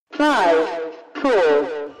5, 4,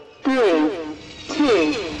 3,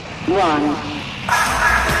 2, 1.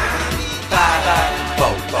 5,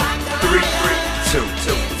 4, 3, 2,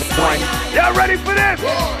 1. Y'all ready for this?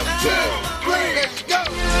 1, 2, 3, let's go!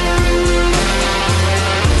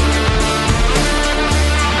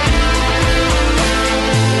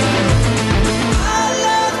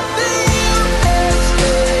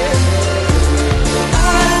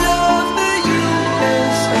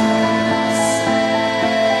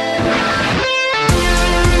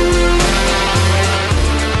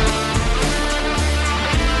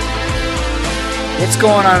 What's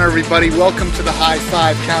going on, everybody? Welcome to the High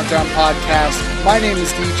Five Countdown Podcast. My name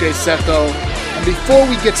is DJ Setho, and before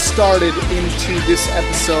we get started into this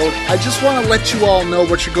episode, I just want to let you all know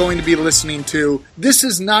what you're going to be listening to. This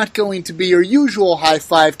is not going to be your usual High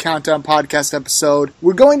Five Countdown Podcast episode.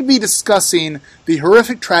 We're going to be discussing the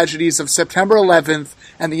horrific tragedies of September 11th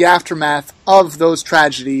and the aftermath of those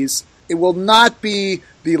tragedies. It will not be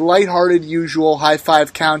the lighthearted, usual High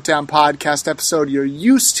Five Countdown Podcast episode you're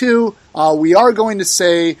used to. We are going to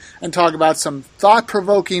say and talk about some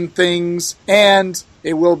thought-provoking things, and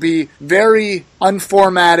it will be very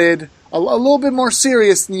unformatted, a little bit more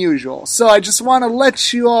serious than usual. So I just want to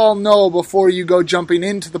let you all know before you go jumping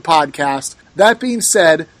into the podcast. That being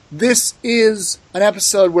said, this is an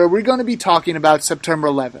episode where we're going to be talking about September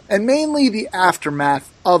 11th, and mainly the aftermath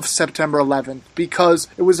of September 11th, because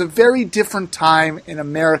it was a very different time in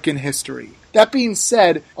American history. That being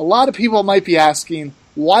said, a lot of people might be asking,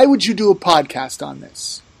 why would you do a podcast on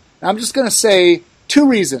this? And I'm just going to say two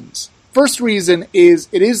reasons. First reason is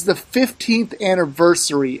it is the 15th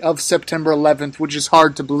anniversary of September 11th, which is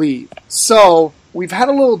hard to believe. So, we've had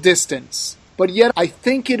a little distance, but yet I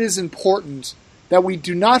think it is important that we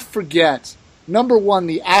do not forget, number one,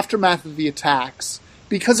 the aftermath of the attacks,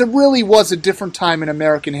 because it really was a different time in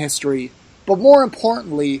American history, but more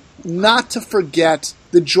importantly, not to forget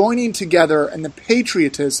the joining together and the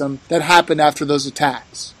patriotism that happened after those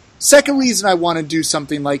attacks. Second reason I want to do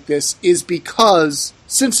something like this is because,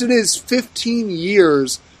 since it is 15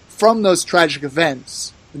 years from those tragic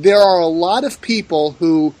events, there are a lot of people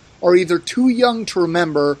who are either too young to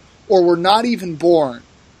remember or were not even born,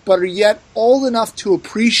 but are yet old enough to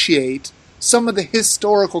appreciate some of the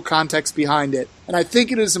historical context behind it. And I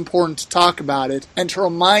think it is important to talk about it and to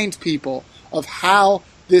remind people of how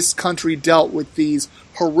this country dealt with these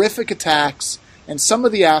horrific attacks and some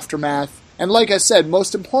of the aftermath, and like I said,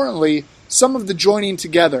 most importantly, some of the joining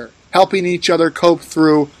together, helping each other cope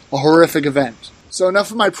through a horrific event. So enough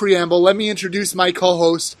of my preamble, let me introduce my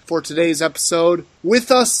co-host for today's episode. With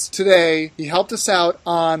us today, he helped us out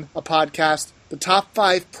on a podcast, The Top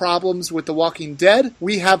 5 Problems with The Walking Dead.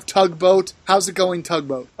 We have Tugboat. How's it going,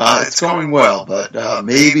 Tugboat? It's going well, but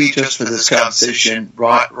maybe just for this conversation,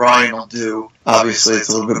 Ryan will do. Obviously, it's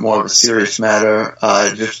a little bit more of a serious matter.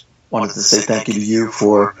 I just wanted to say thank you to you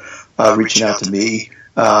for reaching out to me.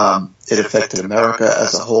 It affected America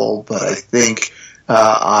as a whole, but I think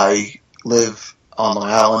I live on Long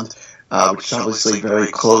Island, which is obviously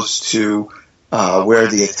very close to where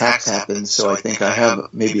the attacks happened, so I think I have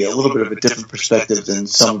maybe a little bit of a different perspective than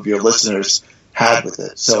some of your listeners had with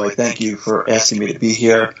it. So I thank you for asking me to be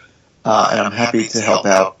here, and I'm happy to help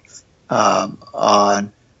out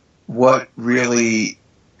on what really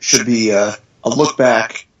should be a look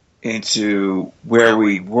back into where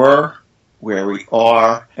we were, where we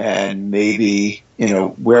are, and maybe,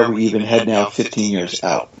 where we even head now 15 years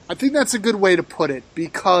out. I think that's a good way to put it,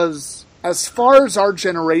 because as far as our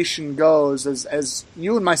generation goes, as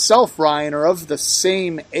you and myself, Ryan, are of the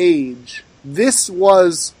same age, this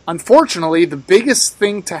was, unfortunately, the biggest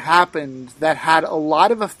thing to happen that had a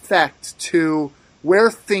lot of effect to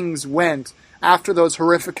where things went after those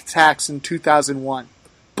horrific attacks in 2001.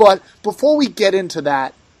 But before we get into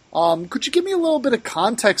that, could you give me a little bit of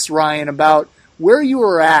context, Ryan, about where you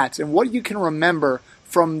were at and what you can remember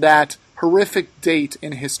from that horrific date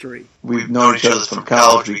in history? We've known each other from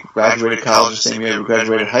college. We graduated college the same year. We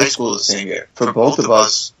graduated high school the same year. For both of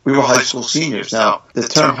us, we were high school seniors. Now, the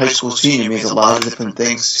term high school senior means a lot of different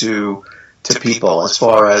things to people, as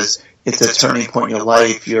far as it's a turning point in your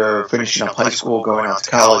life. You're finishing up high school, going out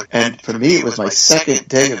to college. And for me, it was my second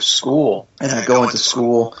day of school. And I go into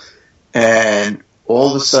school, and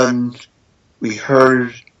all of a sudden, we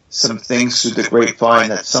heard some things through the grapevine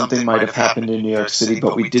that something might have happened in New York City,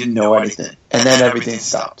 but we didn't know anything. And then everything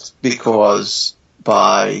stopped, because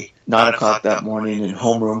by 9 o'clock that morning in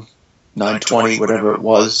homeroom, 9:20, whatever it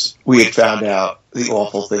was, we had found out the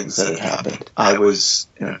awful things that had happened. I was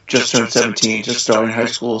just turned 17, just starting high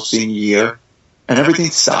school senior year, and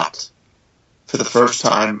everything stopped. For the first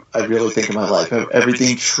time, I really think in my life,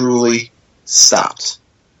 everything truly stopped.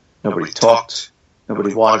 Nobody talked.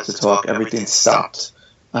 Nobody wanted to talk. Everything stopped.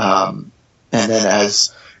 And then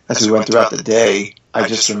as we went throughout the day, I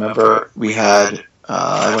just remember we had,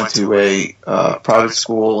 I went to a private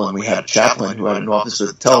school, and we had a chaplain who had an office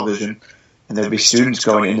with a television, and there'd be students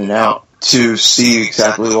going in and out to see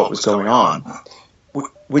exactly what was going on.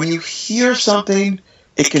 When you hear something,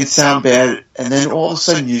 it can sound bad, and then all of a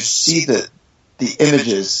sudden you see the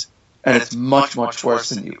images, and it's much, much worse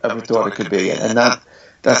than you ever thought it could be. And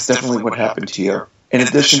that's definitely what happened here. In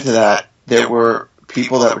addition to that, there were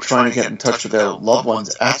people that were trying to get in touch with their loved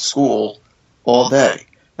ones at school all day.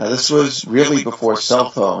 Now, this was really before cell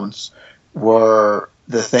phones were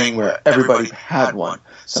the thing where everybody had one.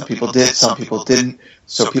 Some people did, some people didn't.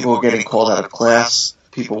 So people were getting called out of class.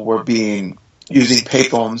 People were using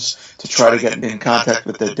payphones to try to get in contact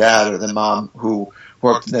with their dad or their mom who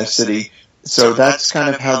worked in their city. So that's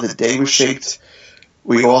kind of how the day was shaped.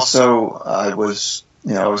 We also, I was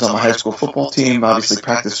on my high school football team. Obviously,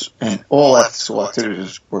 practice and all after-school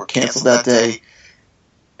activities were canceled that day.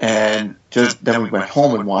 And then we went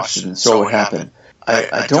home and watched it and saw what happened.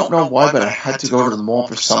 I don't know why, but I had to go to the mall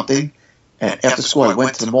for something. And after school, I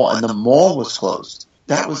went to the mall, and the mall was closed.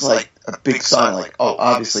 That was like a big sign, like, oh,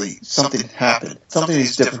 obviously something happened. Something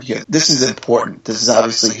is different here. This is important. This is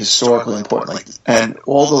obviously historically important. And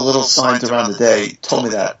all the little signs around the day told me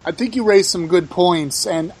that. I think you raised some good points,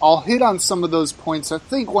 and I'll hit on some of those points, I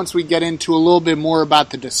think, once we get into a little bit more about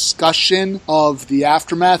the discussion of the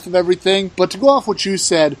aftermath of everything. But to go off what you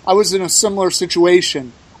said, I was in a similar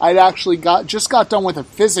situation. I'd actually just got done with a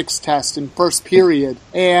physics test in first period,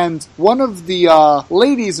 and one of the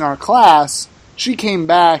ladies in our class, she came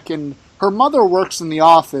back, and her mother works in the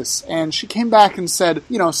office, and she came back and said,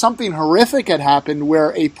 something horrific had happened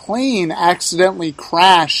where a plane accidentally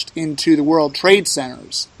crashed into the World Trade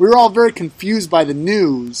Centers. We were all very confused by the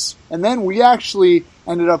news, and then we actually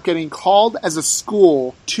ended up getting called as a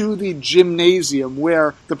school to the gymnasium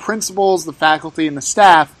where the principals, the faculty, and the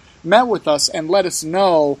staff met with us and let us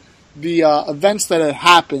know the events that had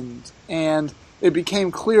happened, and it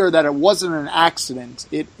became clear that it wasn't an accident.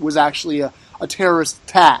 It was actually a terrorist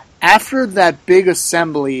attack. After that big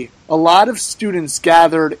assembly, a lot of students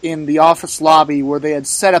gathered in the office lobby where they had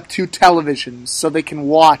set up 2 televisions so they can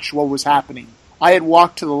watch what was happening. I had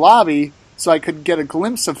walked to the lobby so I could get a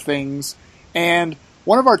glimpse of things, and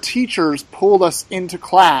one of our teachers pulled us into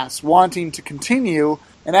class wanting to continue,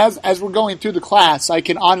 and as we're going through the class, I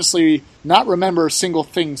can honestly not remember a single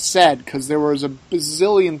thing said because there was a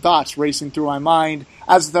bazillion thoughts racing through my mind,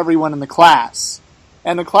 as with everyone in the class.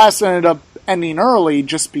 And the class ended up ending early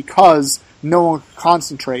just because no one could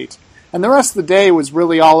concentrate. And the rest of the day was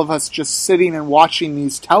really all of us just sitting and watching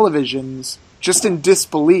these televisions just in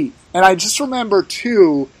disbelief. And I just remember,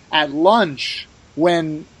 too, at lunch,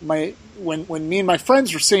 when me and my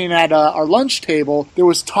friends were sitting at our lunch table, there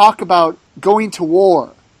was talk about going to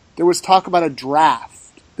war. There was talk about a draft.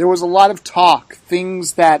 There was a lot of talk,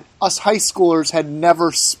 things that us high schoolers had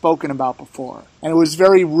never spoken about before. And it was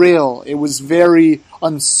very real. It was very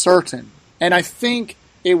uncertain. And I think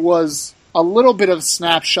it was a little bit of a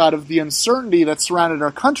snapshot of the uncertainty that surrounded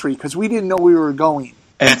our country because we didn't know where we were going.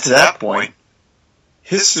 And to that point,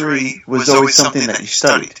 history was always something that you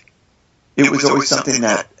studied. It was always something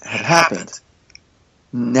that had happened.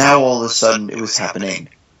 Now all of a sudden it was happening.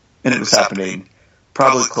 And it was happening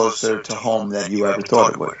probably closer to home than you ever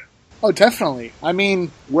thought it would. Oh, definitely. I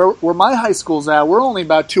mean, where my high school's at, we're only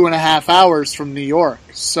about 2.5 hours from New York.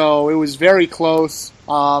 So it was very close.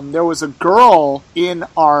 There was a girl in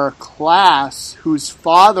our class whose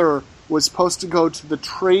father was supposed to go to the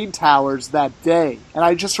trade towers that day. And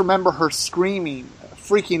I just remember her screaming,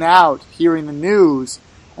 freaking out, hearing the news.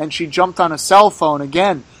 And she jumped on a cell phone.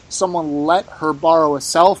 Again, someone let her borrow a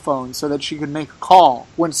cell phone so that she could make a call.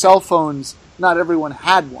 When cell phones, not everyone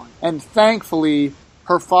had one. And thankfully,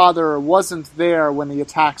 her father wasn't there when the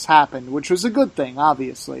attacks happened, which was a good thing,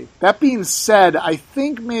 obviously. That being said, I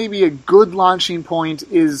think maybe a good launching point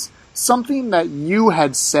is something that you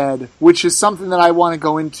had said, which is something that I want to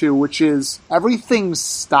go into, which is everything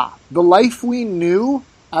stopped. The life we knew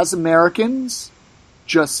as Americans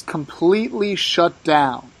just completely shut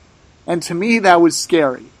down. And to me, that was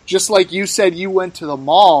scary. Just like you said you went to the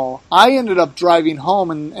mall, I ended up driving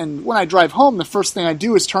home, and when I drive home, the first thing I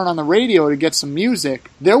do is turn on the radio to get some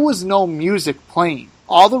music. There was no music playing.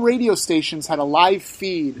 All the radio stations had a live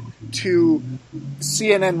feed to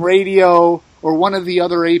CNN Radio or one of the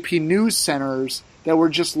other AP news centers that were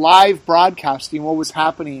just live broadcasting what was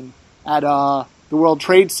happening at the World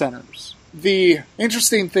Trade Centers. The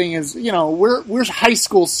interesting thing is, we're high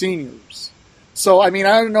school seniors. So, I mean,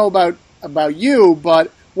 I don't know about you,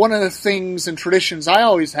 but one of the things and traditions I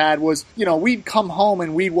always had was, we'd come home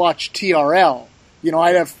and we'd watch TRL.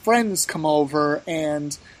 I'd have friends come over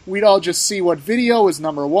and we'd all just see what video was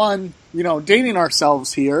number one. Dating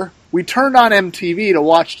ourselves here. We turned on MTV to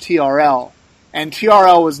watch TRL, and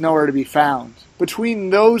TRL was nowhere to be found. Between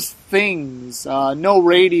those things, no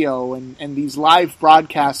radio and these live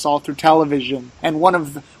broadcasts all through television, and one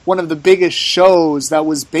of the biggest shows that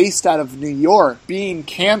was based out of New York being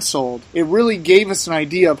canceled, it really gave us an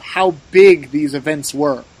idea of how big these events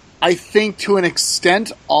were. I think to an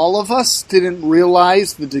extent, all of us didn't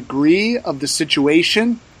realize the degree of the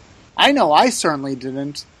situation. I know I certainly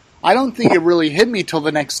didn't. I don't think it really hit me till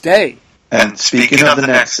the next day. And speaking of the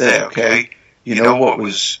next day, okay, what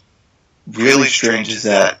was really strange is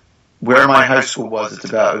that where my high school was,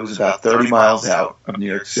 it was about 30 miles out of New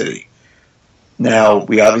York City. Now,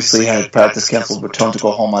 we obviously had practice canceled. We're told to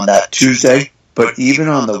go home on that Tuesday. But even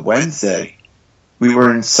on the Wednesday, we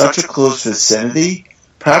were in such a close vicinity.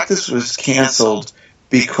 Practice was canceled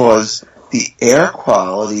because the air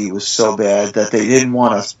quality was so bad that they didn't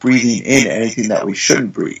want us breathing in anything that we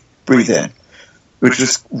shouldn't breathe in, which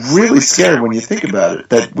was really scary when you think about it,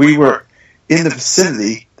 that we were in the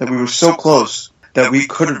vicinity, that we were so close that we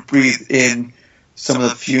couldn't breathe in some of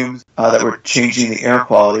the fumes that were changing the air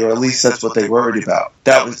quality, or at least that's what they worried about.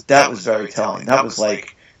 That was very telling. That was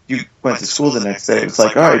like, you went to school the next day, it was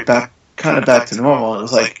like, all right, back to normal. It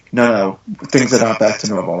was like, no, things are not back to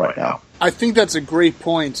normal right now. I think that's a great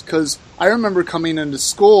point, because I remember coming into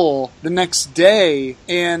school the next day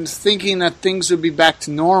and thinking that things would be back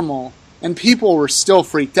to normal, and people were still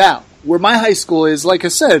freaked out. Where my high school is, like I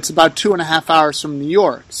said, it's about 2.5 hours from New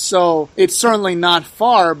York, so it's certainly not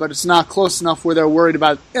far, but it's not close enough where they're worried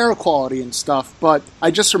about air quality and stuff. But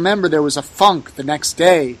I just remember there was a funk the next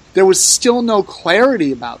day. There was still no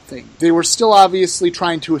clarity about things. They were still obviously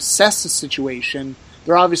trying to assess the situation.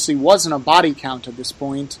 There obviously wasn't a body count at this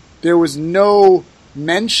point. There was no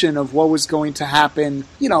mention of what was going to happen,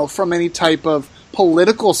 from any type of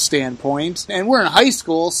political standpoint. And we're in high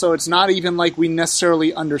school, so it's not even like we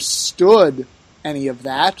necessarily understood any of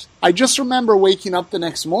that. I just remember waking up the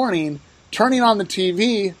next morning, turning on the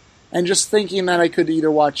TV, and just thinking that I could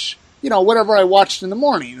either watch, whatever I watched in the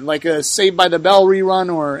morning, like a Saved by the Bell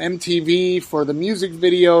rerun or MTV for the music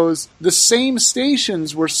videos. The same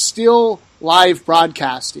stations were still live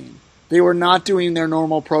broadcasting. They were not doing their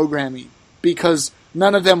normal programming because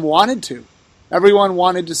none of them wanted to. Everyone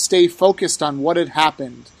wanted to stay focused on what had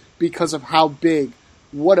happened because of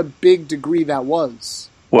what a big degree that was.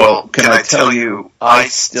 Well, can I tell you, I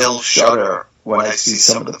still shudder when I see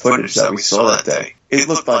some of the footage that we saw that day. It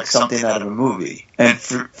looked like something out of a movie. And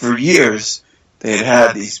for years, they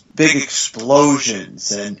had these big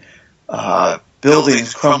explosions and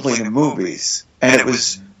buildings crumbling in movies. And it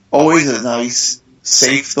was always a nice,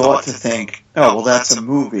 safe thought to think, oh, well, that's a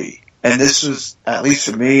movie. And this was, at least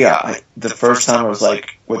for me, the first time I was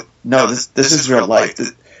like, no, this is real life.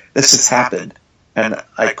 This has happened. And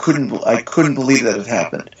I couldn't believe that it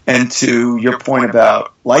happened. And to your point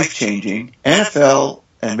about life-changing, NFL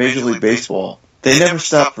and Major League Baseball, they never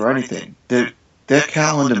stop for anything. Their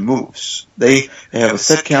calendar moves. They have a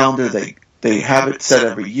set calendar. They have it set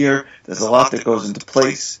every year. There's a lot that goes into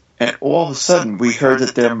place. And all of a sudden, we heard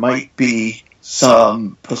that there might be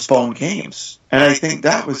some postponed games. And I think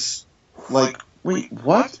that was like, wait,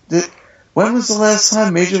 what? When was the last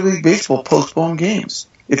time Major League Baseball postponed games?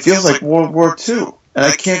 It feels like World War II. And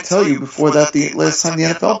I can't tell you before that the last time the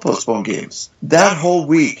NFL postponed games. That whole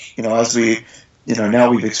week, as we,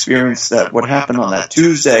 now we've experienced that, what happened on that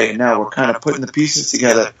Tuesday, and now we're kind of putting the pieces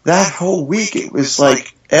together. That whole week, it was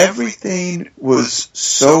like everything was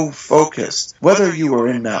so focused. Whether you were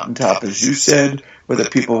in Mountaintop, as you said, whether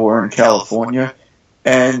people were in California,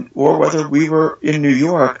 or whether we were in New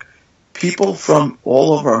York, people from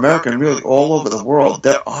all over America and really all over the world,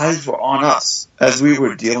 their eyes were on us as we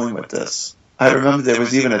were dealing with this. I remember there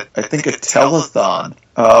was even, I think, a telethon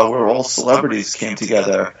where all celebrities came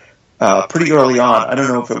together pretty early on. I don't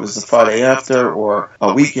know if it was the Friday after or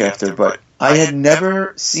a week after, but I had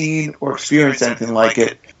never seen or experienced anything like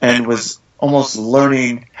it and was almost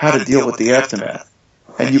learning how to deal with the aftermath.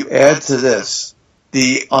 And you add to this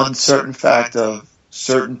the uncertain fact of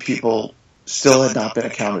certain people still had not been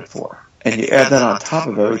accounted for. And you add that on top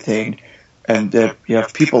of everything, and you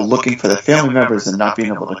have people looking for their family members and not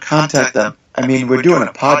being able to contact them. I mean, we're doing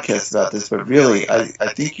a podcast about this, but really, I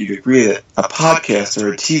think you'd agree that a podcast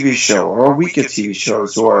or a TV show or a week of TV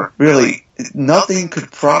shows, or really nothing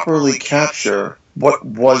could properly capture what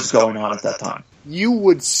was going on at that time. You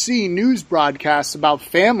would see news broadcasts about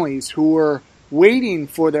families who were waiting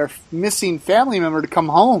for their missing family member to come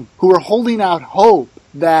home, who were holding out hope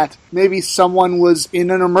that maybe someone was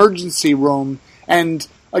in an emergency room and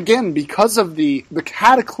again, because of the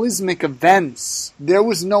cataclysmic events, there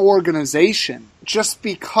was no organization. Just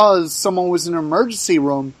because someone was in an emergency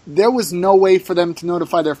room, there was no way for them to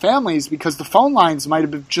notify their families because the phone lines might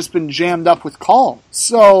have just been jammed up with calls.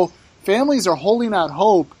 So families are holding out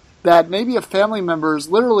hope that maybe a family member is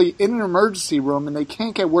literally in an emergency room and they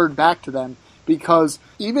can't get word back to them because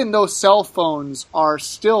even though cell phones are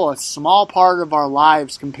still a small part of our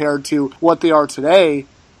lives compared to what they are today,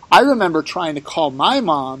 I remember trying to call my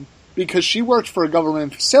mom because she worked for a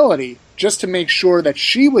government facility just to make sure that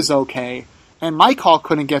she was okay, and my call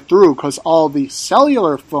couldn't get through because all the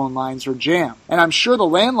cellular phone lines were jammed. And I'm sure the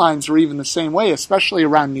landlines were even the same way, especially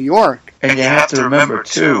around New York. And you have to remember,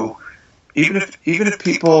 too, even if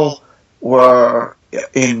people were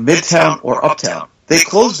in Midtown or Uptown, they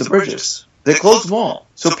closed the bridges. They closed them all.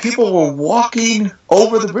 So people were walking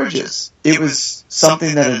over the bridges. It was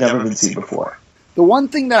something that had never been seen before. The one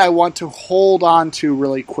thing that I want to hold on to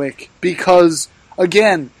really quick, because,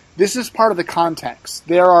 again, this is part of the context.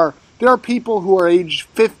 There are people who are age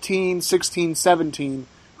 15, 16, 17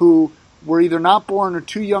 who were either not born or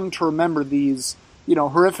too young to remember these,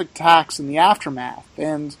 horrific attacks in the aftermath.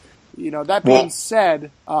 And, that being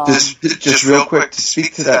said... just real quick, to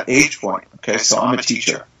speak to that age point, okay, so I'm a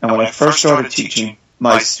teacher. And when I first started teaching,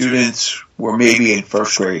 my students were maybe in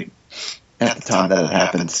first grade at the time that it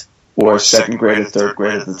happened. Or second grade or third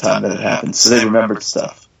grade at the time that it happened. So they remembered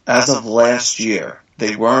stuff. As of last year,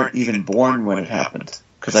 they weren't even born when it happened.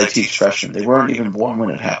 Because I teach freshmen. They weren't even born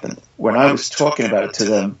when it happened. When I was talking about it to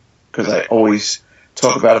them, because I always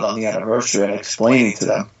talk about it on the anniversary and explaining to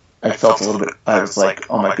them, I felt a little bit, I was like,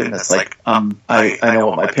 oh my goodness, like, I know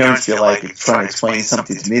what my parents feel like trying to explain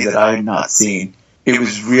something to me that I had not seen. It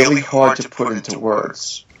was really hard to put into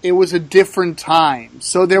words. It was a different time,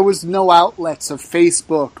 so there was no outlets of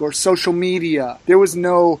Facebook or social media. There was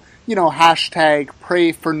no, hashtag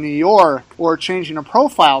pray for New York or changing a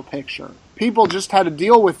profile picture. People just had to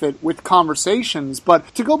deal with it with conversations.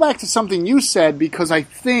 But to go back to something you said, because I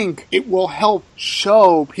think it will help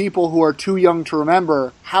show people who are too young to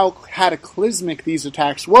remember how cataclysmic these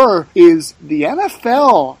attacks were, is the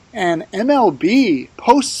NFL and MLB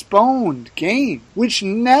postponed game, which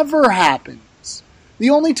never happened. The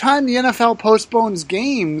only time the NFL postpones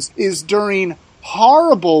games is during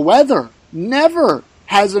horrible weather. Never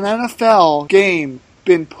has an NFL game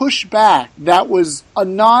been pushed back that was a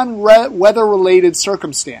non-weather-related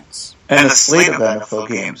circumstance. And a slate of NFL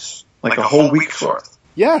games, like a whole week's worth.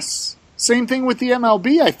 Yes. Same thing with the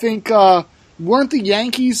MLB. I think, weren't the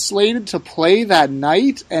Yankees slated to play that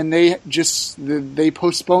night and they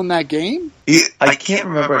postponed that game? I can't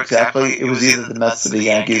remember exactly. It was either the Mets or the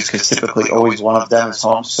Yankees, because typically always one of them is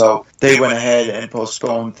home. So they went ahead and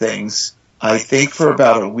postponed things, I think, for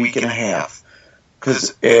about a week and a half. Because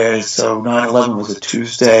so 9/11 was a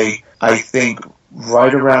Tuesday. I think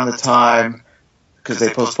right around the time, because they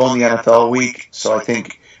postponed the NFL week. So I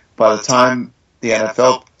think by the time the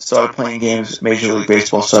NFL started playing games, Major League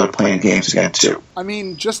Baseball started playing games again too. I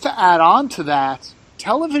mean, just to add on to that,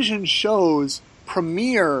 television shows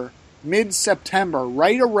premiere mid-September,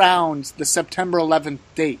 right around the September 11th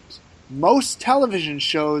date. Most television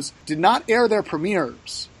shows did not air their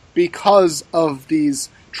premieres because of these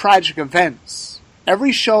tragic events.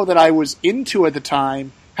 Every show that I was into at the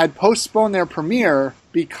time had postponed their premiere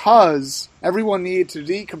because everyone needed to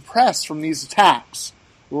decompress from these attacks.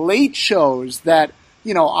 Late shows that,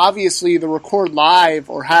 obviously either record live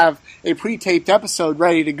or have a pre-taped episode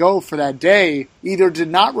ready to go for that day, either did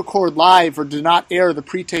not record live or did not air the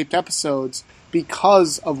pre-taped episodes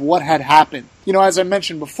because of what had happened. As I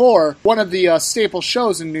mentioned before, one of the staple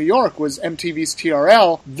shows in New York was MTV's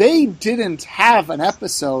TRL. They didn't have an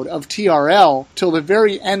episode of TRL till the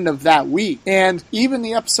very end of that week. And even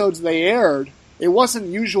the episodes they aired, it wasn't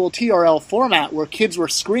usual TRL format where kids were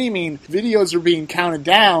screaming, videos were being counted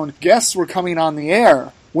down, guests were coming on the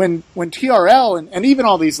air. When TRL and even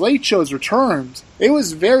all these late shows returned, it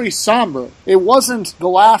was very somber. It wasn't the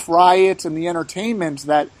laugh riot and the entertainment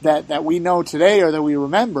that we know today or that we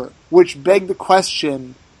remember, which begged the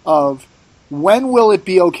question of when will it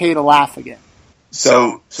be okay to laugh again?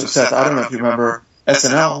 So Seth, I don't know if you remember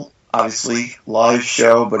SNL, obviously live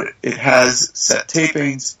show, but it has set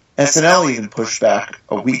tapings. SNL even pushed back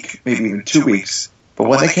a week, maybe even 2 weeks. But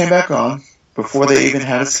when they came back on, before they even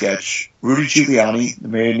had a sketch, Rudy Giuliani, the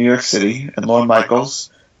mayor of New York City, and Lorne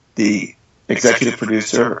Michaels, the executive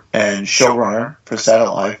producer and showrunner for Saturday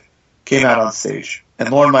Night Live, came out on stage.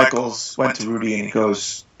 And Lorne Michaels went to Rudy and he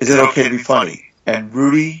goes, "Is it okay to be funny?" And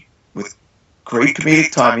Rudy, with great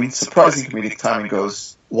comedic timing, surprising comedic timing,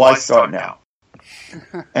 goes, "Why start now?"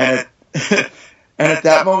 And at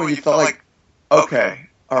that moment, you felt like, okay,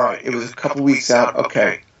 all right, it was a couple weeks out.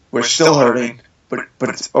 Okay, we're still hurting, but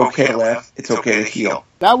it's okay to laugh. It's okay to heal.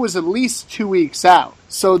 That was at least 2 weeks out.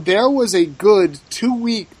 So there was a good 2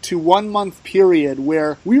 week to 1 month period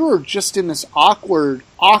where we were just in this awkward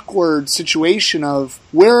situation of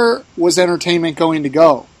where was entertainment going to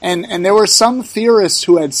go. And there were some theorists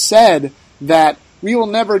who had said that we will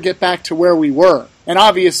never get back to where we were. And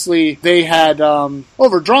obviously they had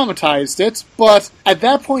over-dramatized it, but at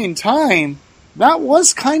that point in time, that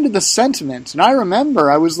was kind of the sentiment. And I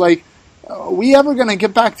remember, I was like, are we ever going to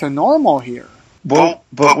get back to normal here? Well,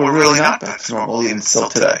 but we're really not back to normal even still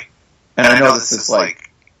today. And I know this is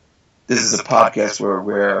a podcast where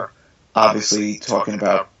we're obviously talking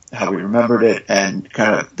about how we remembered it and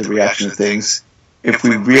kind of the reaction to things. If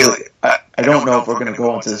we really, I don't know if we're going to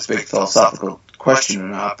go into this big philosophical question or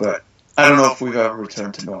not, but I don't know if we've ever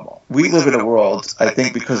returned to normal. We live in a world, I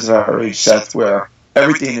think because of our age, Seth, where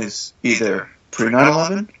everything is either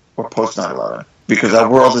pre-9/11 or post-9/11, because our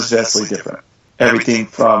world is vastly different. Everything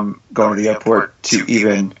from going to the airport to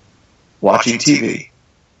even watching TV.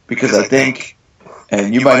 Because I think,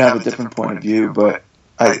 and you might have a different point of view, but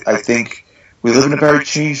I think we live in a very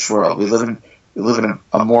changed world. We live in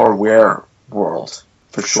a more aware world,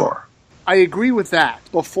 for sure. I agree with that.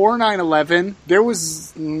 Before 9/11, there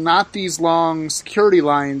was not these long security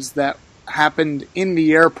lines that happened in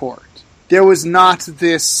the airport. There was not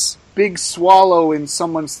this big swallow in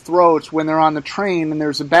someone's throat when they're on the train and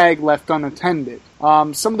there's a bag left unattended.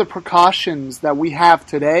 Some of the precautions that we have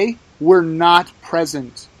today were not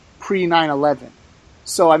present pre-9/11.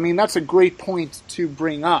 So, I mean, that's a great point to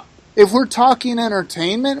bring up. If we're talking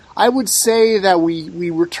entertainment, I would say that we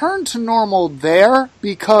return to normal there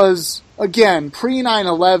because, again,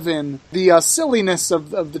 pre-9/11, the silliness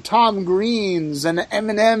of the Tom Greens and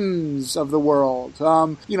M&Ms of the world,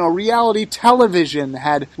 reality television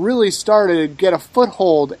had really started to get a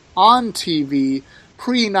foothold on TV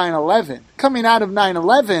pre-9/11. Coming out of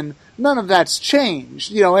 9/11, none of that's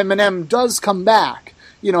changed. M&M does come back.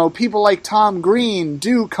 People like Tom Green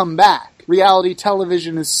do come back. Reality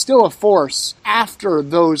television is still a force after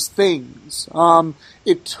those things.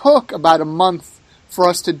 It took about a month for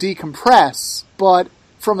us to decompress, but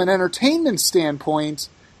from an entertainment standpoint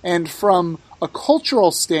and from a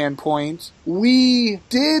cultural standpoint, we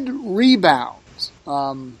did rebound.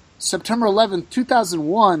 September 11th,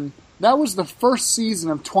 2001, that was the first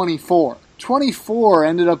season of 24. 24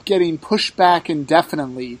 ended up getting pushed back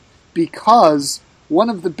indefinitely because one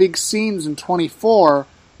of the big scenes in 24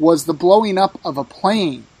 was the blowing up of a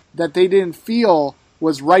plane that they didn't feel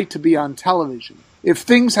was right to be on television. If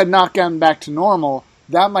things had not gotten back to normal,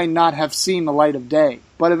 that might not have seen the light of day.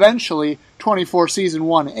 But eventually, 24 Season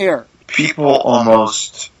 1 aired. People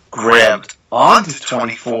almost grabbed onto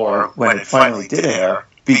 24 when it finally did air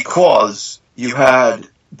because you had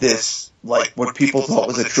this, what people thought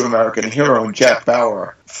was a true American hero in Jack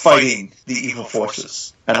Bauer fighting the evil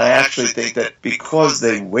forces. And I actually think that because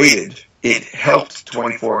they waited, it helped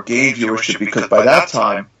 24 gain viewership because by that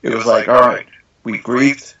time, it was like, all right, we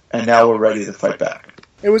grieved, and now we're ready to fight back.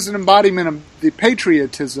 It was an embodiment of the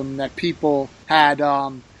patriotism that people had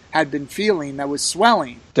been feeling that was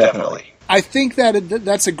swelling. Definitely. I think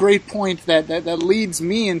that's a great point that leads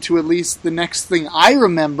me into at least the next thing I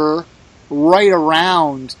remember right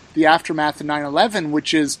around the aftermath of 9/11,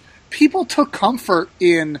 which is people took comfort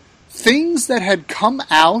in things that had come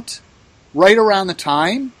out right around the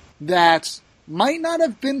time that might not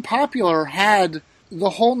have been popular had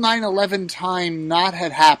the whole 9/11 time not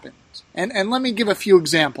had happened. And let me give a few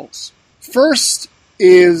examples. First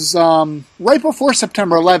is right before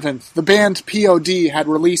September 11th, the band POD had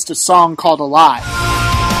released a song called Alive.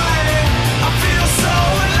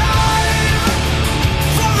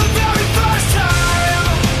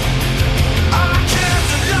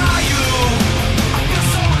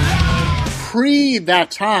 Pre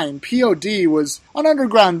that time, POD was an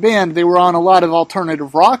underground band. They were on a lot of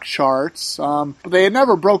alternative rock charts, but they had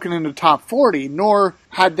never broken into top 40, nor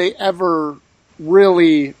had they ever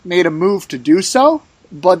really made a move to do so.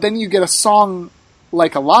 But then you get a song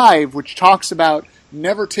like Alive, which talks about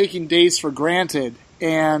never taking days for granted,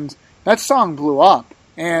 and that song blew up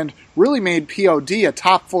and really made POD a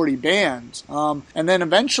top 40 band. And then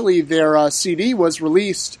eventually their CD was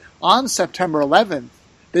released on September 11th.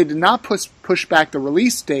 They did not push back the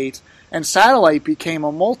release date, and Satellite became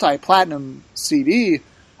a multi-platinum CD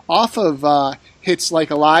off of hits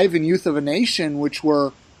like Alive and Youth of a Nation, which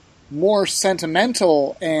were more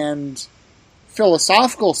sentimental and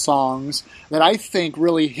philosophical songs that I think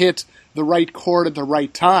really hit the right chord at the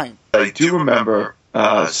right time. I do remember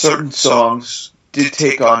certain songs did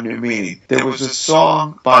take on new meaning. There was a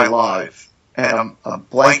song by Live, and I'm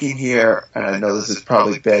blanking here, and I know this is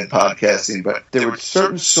probably bad podcasting, but there were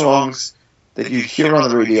certain songs that you'd hear on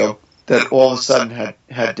the radio that all of a sudden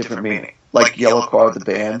had different meaning, like Yellow Card, the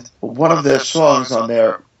band. One of their songs on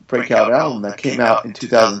their breakout album that came out in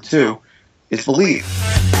 2002 is Believe.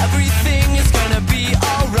 Everything is gonna be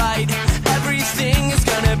alright. Everything is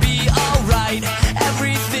gonna be alright.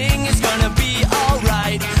 Everything is gonna be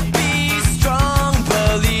alright. Be strong,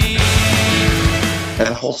 believe. And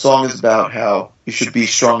the whole song is about how you should be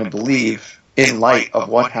strong and believe in light of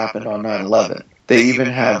what happened on 9/11. They even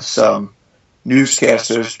have some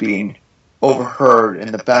newscasters being overheard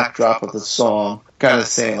in the backdrop of the song, kind of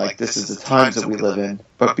saying, like, this is the times that we live in,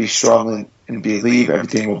 but be strong and believe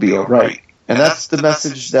everything will be all right. And that's the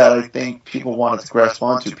message that I think people wanted to grasp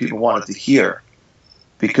onto, people wanted to hear.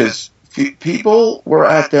 Because people were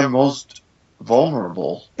at their most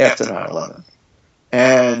vulnerable after 9/11.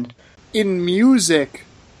 And in music,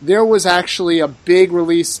 there was actually a big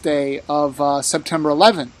release day of September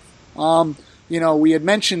 11th. We had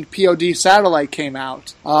mentioned POD Satellite came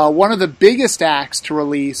out. One of the biggest acts to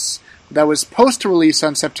release that was supposed to release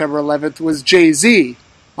on September 11th was Jay-Z.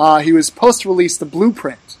 He was supposed to release The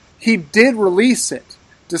Blueprint. He did release it,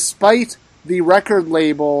 despite the record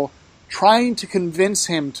label trying to convince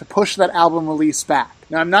him to push that album release back.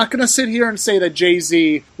 Now, I'm not going to sit here and say that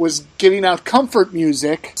Jay-Z was giving out comfort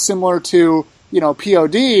music, similar to,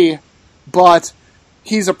 POD, but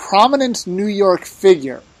he's a prominent New York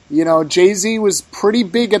figure. Jay-Z was pretty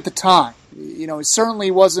big at the time. He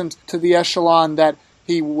certainly wasn't to the echelon that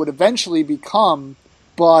he would eventually become,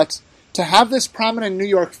 but to have this prominent New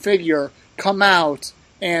York figure come out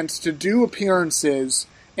and to do appearances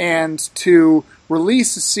and to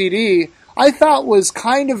release a CD, I thought was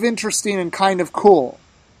kind of interesting and kind of cool,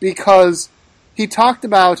 because he talked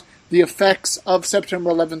about the effects of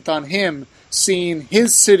September 11th on him, seeing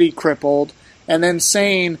his city crippled, and then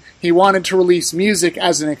saying he wanted to release music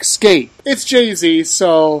as an escape. It's Jay-Z,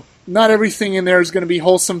 so not everything in there is going to be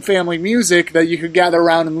wholesome family music that you could gather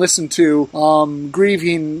around and listen to,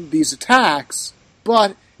 grieving these attacks,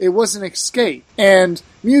 but it was an escape. And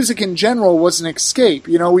music in general was an escape.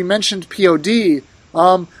 We mentioned POD.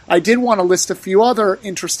 I did want to list a few other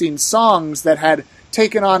interesting songs that had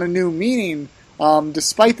taken on a new meaning,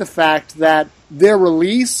 despite the fact that their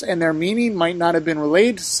release and their meaning might not have been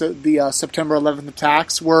related to the September 11th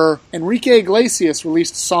attacks. Were Enrique Iglesias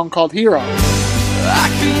released a song called Hero. I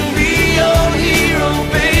can be your hero,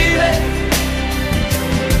 baby.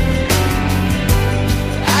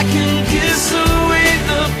 I can kiss away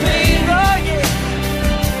the pain, oh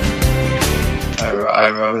yeah. I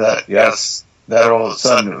remember that, yes. That all of a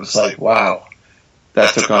sudden it was like, wow,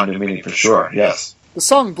 that took on new meaning for sure, yes. The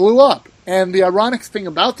song blew up, and the ironic thing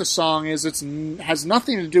about the song is it has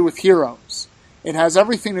nothing to do with heroes. It has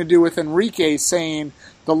everything to do with Enrique saying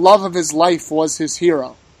the love of his life was his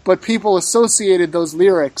hero. But people associated those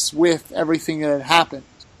lyrics with everything that had happened.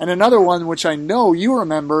 And another one, which I know you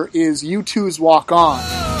remember, is U2's Walk On.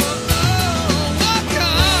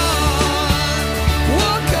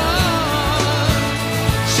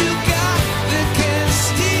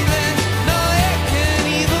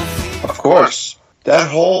 Of course, that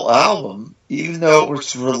whole album, even though it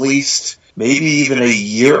was released maybe even a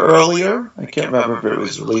year earlier, I can't remember if it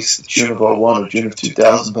was released June of 2001 or June of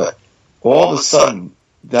 2000, but all of a sudden,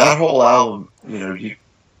 that whole album,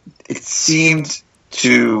 it seemed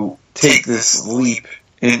to take this leap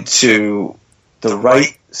into the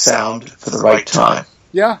right sound for the right time.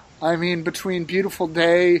 Yeah, between Beautiful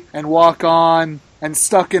Day and Walk On and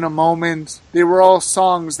Stuck in a Moment, they were all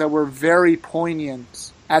songs that were very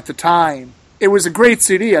poignant at the time. It was a great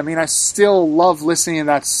CD. I still love listening to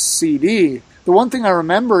that CD. The one thing I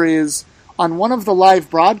remember is on one of the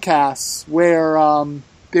live broadcasts where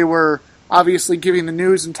they were obviously giving the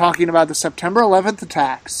news and talking about the September 11th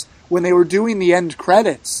attacks, when they were doing the end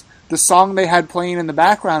credits, the song they had playing in the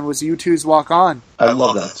background was U2's Walk On. I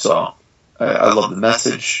love that song. I love the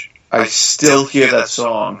message. I still hear that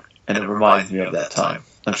song, and it reminds me of that time.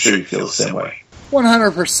 I'm sure you feel the same way.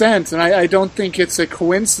 100%, and I don't think it's a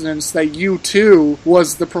coincidence that U2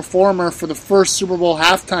 was the performer for the first Super Bowl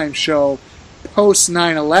halftime show post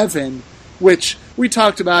 9/11, which we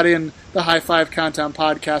talked about in the High Five Countdown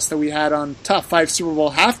podcast that we had on top 5 Super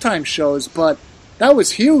Bowl halftime shows, but that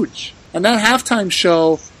was huge. And that halftime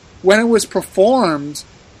show, when it was performed,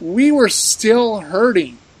 we were still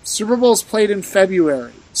hurting. Super Bowl's played in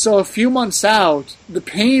February, so a few months out, the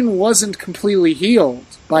pain wasn't completely healed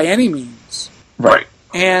by any means. Right.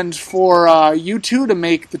 And for U2 to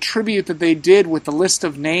make the tribute that they did with the list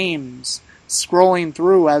of names scrolling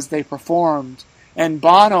through as they performed, and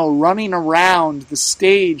Bono running around the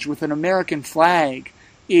stage with an American flag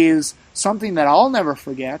is something that I'll never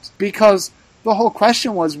forget, because the whole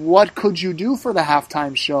question was, what could you do for the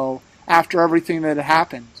halftime show after everything that had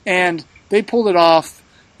happened? And they pulled it off.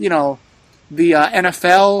 You know, the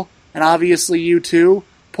NFL and obviously U2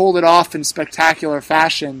 pulled it off in spectacular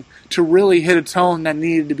fashion to really hit a tone that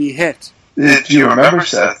needed to be hit. If you remember,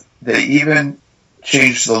 Seth, they even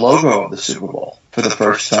changed the logo of the Super Bowl for the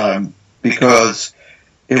first time, because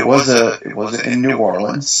it wasn't in New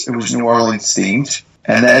Orleans. It was New Orleans themed,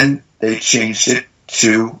 and then they changed it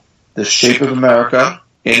to the shape of America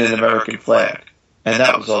in an American flag, and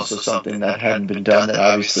that was also something that hadn't been done. That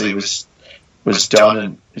obviously was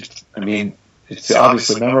done, and it's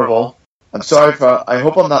obviously memorable. I'm sorry if I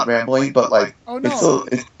hope I'm not rambling, but like, oh, no.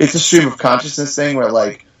 it's a stream of consciousness thing where,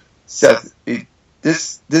 like, Seth,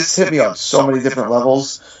 this hit me on so many different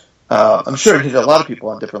levels. I'm sure it hit a lot of people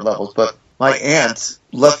on different levels, but my aunt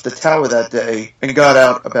left the tower that day and got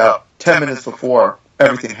out about 10 minutes before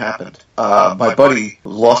everything happened. My buddy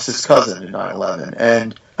lost his cousin in 9/11,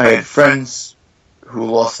 and I had friends who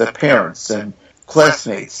lost their parents and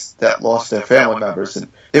classmates that lost their family members, and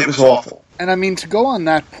it was awful. And I mean, to go on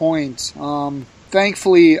that point,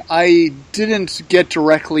 thankfully I didn't get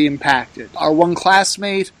directly impacted. Our one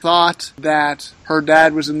classmate thought that her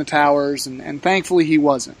dad was in the towers, and thankfully he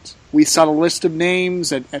wasn't. We saw a list of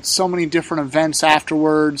names at so many different events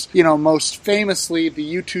afterwards. You know, most famously,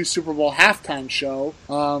 the U2 Super Bowl halftime show,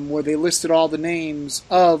 where they listed all the names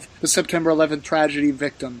of the September 11th tragedy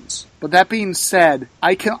victims. But that being said,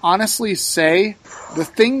 I can honestly say the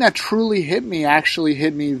thing that truly hit me actually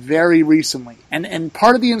hit me very recently. And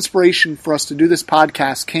part of the inspiration for us to do this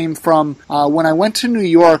podcast came from when I went to New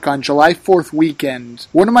York on July 4th weekend.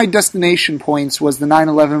 One of my destination points was the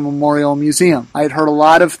 9/11 Memorial Museum. I had heard a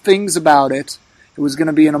lot of things about it. It was going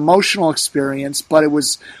to be an emotional experience, but it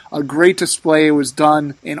was a great display. It was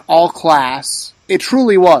done in all class. It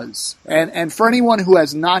truly was. And for anyone who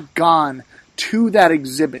has not gone to that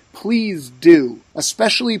exhibit, please do,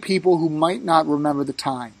 especially people who might not remember the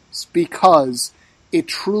times, because it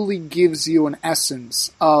truly gives you an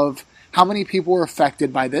essence of how many people were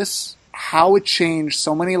affected by this, how it changed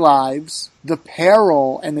so many lives, the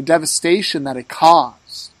peril and the devastation that it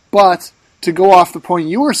caused. But to go off the point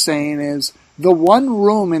you were saying is, the one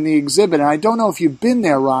room in the exhibit, and I don't know if you've been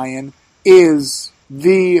there, Ryan, is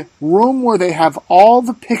the room where they have all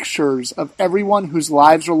the pictures of everyone whose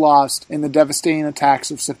lives were lost in the devastating attacks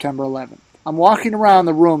of September 11th. I'm walking around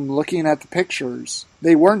the room looking at the pictures.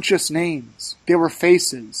 They weren't just names. They were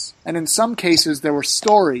faces. And in some cases, there were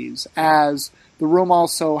stories, as the room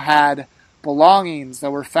also had belongings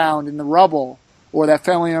that were found in the rubble or that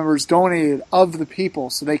family members donated of the people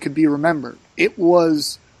so they could be remembered. It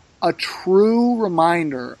was a true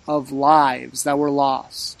reminder of lives that were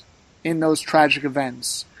lost in those tragic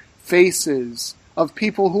events. Faces of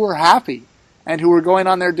people who were happy and who were going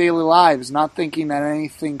on their daily lives, not thinking that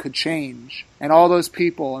anything could change. And all those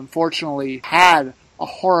people, unfortunately, had a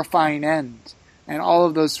horrifying end. And all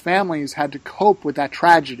of those families had to cope with that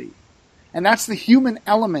tragedy. And that's the human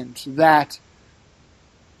element that,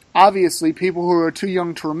 obviously, people who are too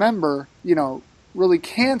young to remember, really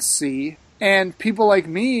can't see. And people like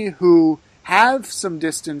me who have some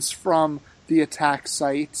distance from the attack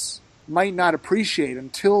sites might not appreciate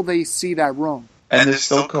until they see that room. And they're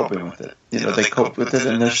still coping with it. They cope with it,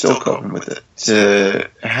 and they're still coping with it. To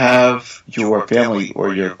have your family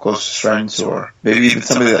or your closest friends or maybe even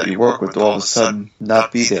somebody that you work with all of a sudden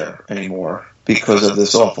not be there anymore because of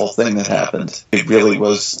this awful thing that happened, it really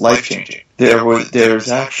was life-changing.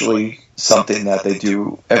 There's actually something that they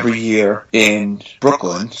do every year in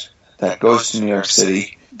Brooklyn that goes to New York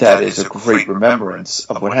City that is a great remembrance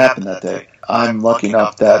of what happened that day. I'm lucky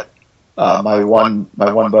enough that my one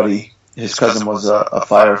buddy, his cousin was a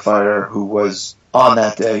firefighter who was on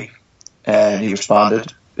that day, and he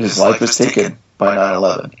responded. His life was taken by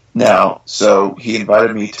 9/11. Now, so he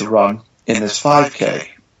invited me to run in this 5K.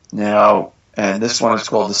 Now, and this one is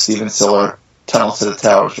called the Stephen Siller Tunnel to the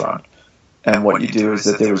Towers Run. And what you do is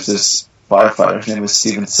that there was this firefighter, his name was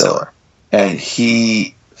Stephen Siller, and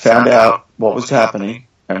he found out what was happening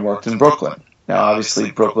and worked in Brooklyn. Now,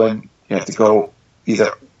 obviously, Brooklyn, you have to go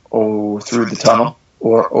either through the tunnel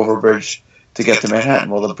or over a bridge to get to Manhattan.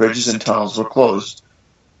 Well, the bridges and tunnels were closed.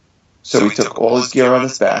 So he took all his gear on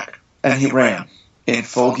his back, and he ran in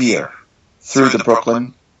full gear through the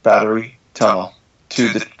Brooklyn Battery Tunnel to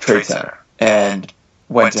the Trade Center and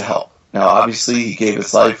went to help. Now, obviously, he gave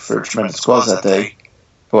his life for a tremendous cause that day,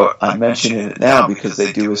 but I'm mentioning it now because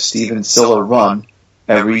they do a Stephen Siller run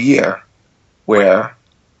every year where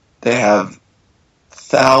they have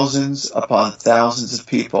thousands upon thousands of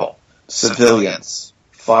people, civilians,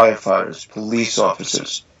 firefighters, police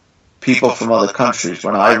officers, people from other countries.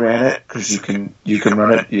 When I ran it, because you can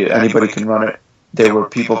run it, anybody can run it, there were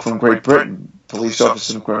people from Great Britain, police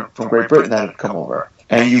officers from Great Britain that had come over.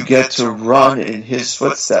 And you get to run in his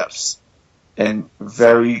footsteps and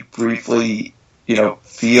very briefly,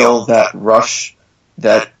 feel that rush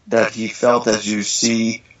that he felt as you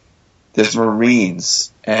see there's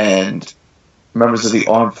Marines and members of the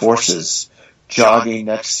armed forces jogging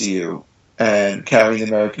next to you and carrying the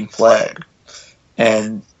American flag.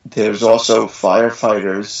 And there's also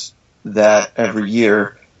firefighters that every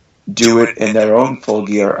year do it in their own full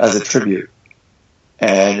gear as a tribute.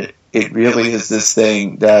 And it really is this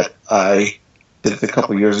thing that I did it a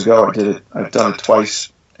couple years ago. I've done it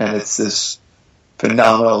twice, and it's this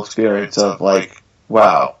phenomenal experience of like,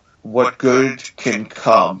 wow, what good can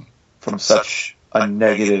come from such a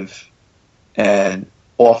negative and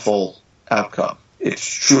awful outcome? It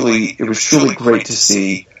was truly great to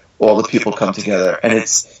see all the people come together, and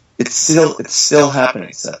it's still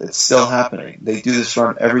happening, Seth. It's still happening. They do this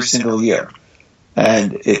run every single year,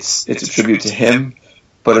 and it's a tribute to him,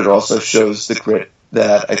 but it also shows the grit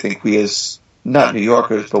that I think we as, not New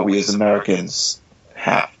Yorkers, but we as Americans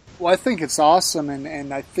have. Well, I think it's awesome,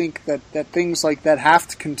 and I think that things like that have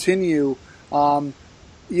to continue.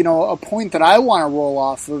 A point that I want to roll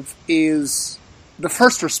off of is the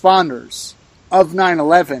first responders of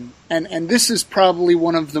 9/11, and this is probably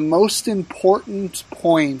one of the most important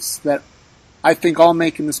points that I think I'll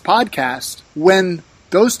make in this podcast. When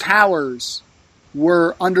those towers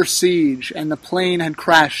were under siege and the plane had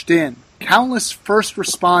crashed in, countless first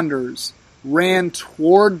responders ran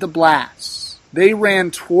toward the blasts. They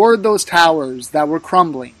ran toward those towers that were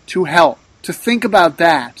crumbling to help. To think about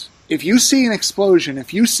that, if you see an explosion,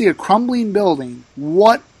 if you see a crumbling building,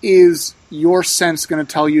 what is your sense going to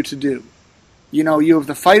tell you to do? You have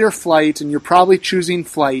the fight or flight, and you're probably choosing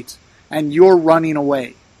flight, and you're running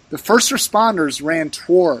away. The first responders ran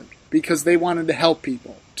toward because they wanted to help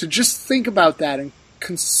people. To just think about that and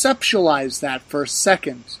conceptualize that for a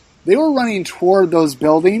second. They were running toward those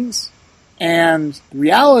buildings, and the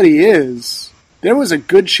reality is there was a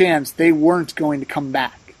good chance they weren't going to come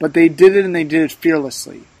back. But they did it, and they did it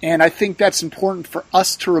fearlessly. And I think that's important for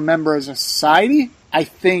us to remember as a society. I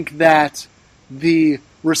think that the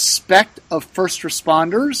respect of first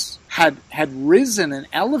responders had risen and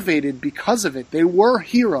elevated because of it. They were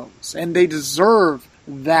heroes, and they deserve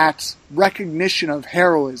that recognition of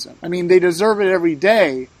heroism. I mean, they deserve it every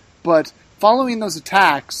day, but following those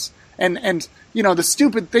attacks and the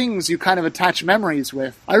stupid things you kind of attach memories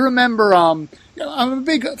with. I remember, I'm a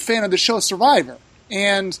big fan of the show Survivor,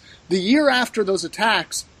 and the year after those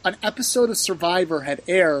attacks, an episode of Survivor had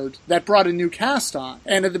aired that brought a new cast on.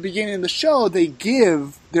 And at the beginning of the show, they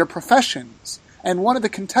give their professions. And one of the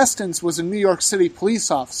contestants was a New York City police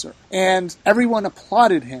officer. And everyone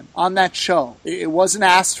applauded him on that show. It wasn't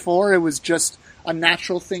asked for, it was just a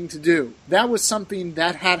natural thing to do. That was something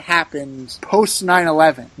that had happened post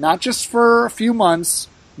 9/11. Not just for a few months,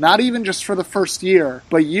 not even just for the first year,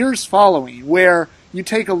 but years following, where you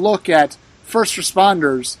take a look at first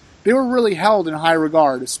responders, they were really held in high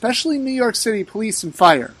regard, especially New York City police and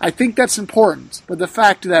fire. I think that's important, but the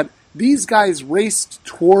fact that these guys raced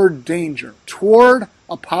toward danger, toward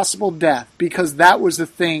a possible death, because that was the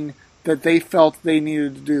thing that they felt they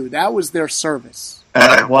needed to do. That was their service. And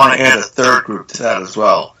I want to add a third group to that as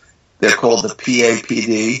well. They're called the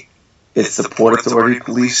PAPD. It's the Port Authority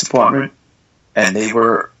Police Department, and they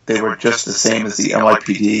were just the same as the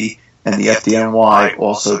NYPD and the FDNY,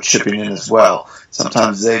 also chipping in as well.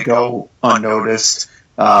 Sometimes they go unnoticed,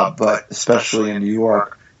 but especially in New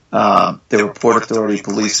York, there were Port Authority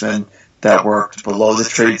policemen that worked below the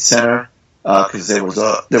Trade Center because there was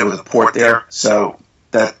a port there. So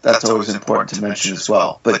that's always important to mention as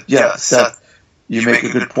well. But yeah, Seth, you make a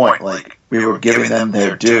good point. Like, we were giving them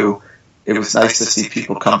their due. It was nice to see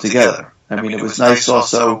people come together. I mean, it was nice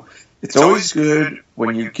also. It's always good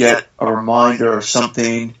when you get a reminder or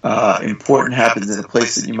something important happens in a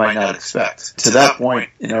place that you might not expect. To that point,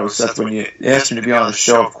 Seth, when you asked me to be on the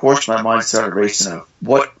show, of course my mind started racing of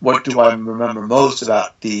what do I remember most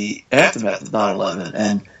about the aftermath of 9/11?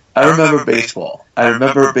 And I remember baseball. I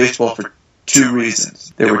remember baseball for two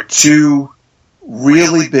reasons. There were two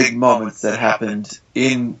really big moments that happened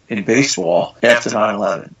in baseball after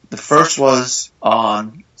 9/11. The first was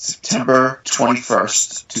on September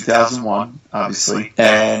 21st, 2001, obviously,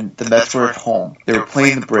 and the Mets were at home. They were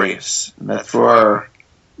playing the Braves. The Mets were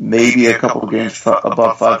maybe a couple of games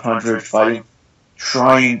above 500,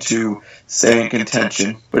 trying to stay in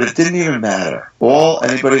contention, but it didn't even matter. All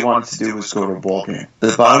anybody wanted to do was go to a ball game.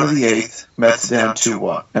 At the bottom of the 8th, Mets down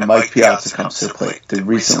 2-1, and Mike Piazza comes to the plate. The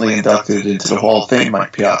recently inducted into the Hall of Fame,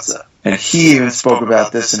 Mike Piazza. And he even spoke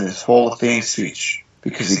about this in his Hall of Fame speech,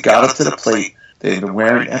 because he got up to the plate. They had been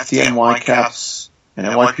wearing FDNY caps and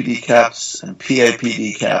NYPD caps and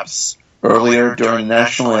PAPD caps earlier during the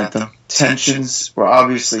national anthem. Tensions were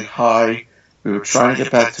obviously high. We were trying to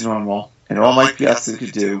get back to normal, and all Mike Piazza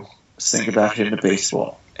could do was think about hitting the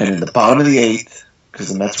baseball. And in the bottom of the 8th,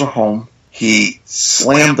 because the Mets were home, he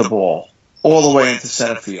slammed the ball all the way into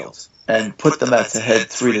center field and put the Mets ahead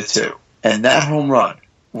 3-2. And that home run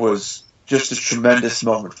was just a tremendous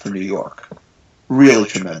moment for New York. Really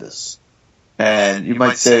tremendous. And you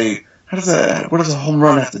might say, what does a home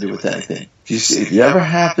run have to do with anything? If you ever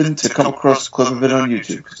happen to come across a clip of it on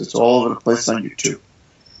YouTube, because it's all over the place on YouTube,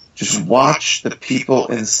 just watch the people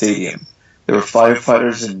in the stadium. There were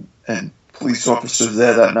firefighters and police officers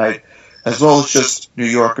there that night, as well as just New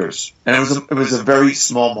Yorkers. And it was a very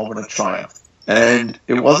small moment of triumph. And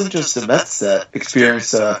it wasn't just the Mets that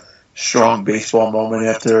experienced a strong baseball moment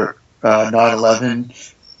after 9/11.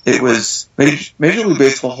 It was Major League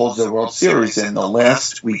Baseball holds their World Series in the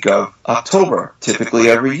last week of October, typically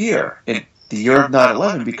every year. In the year of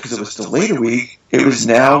 9/11, because it was delayed a week,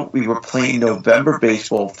 we were playing November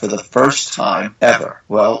baseball for the first time ever.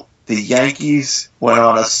 Well, the Yankees went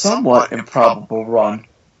on a somewhat improbable run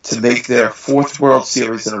to make their 4th World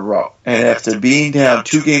Series in a row. And after being down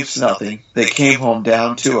 2-0, they came home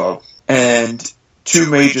down 2-0. And 2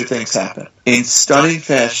 major things happened. In stunning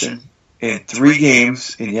fashion, in 3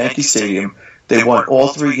 games in Yankee Stadium, they won all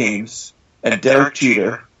 3 games, and Derek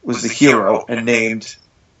Jeter was the hero and named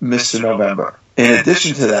Mr. November. In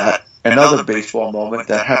addition to that, another baseball moment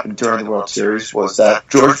that happened during the World Series was that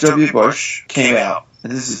George W. Bush came out,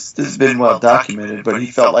 and this has been well documented, but he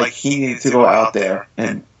felt like he needed to go out there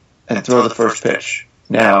and throw the first pitch.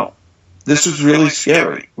 Now, this was really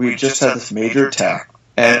scary. We had just had this major attack,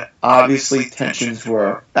 and obviously tensions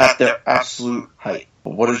were at their absolute height.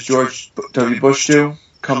 But what does George W. Bush do?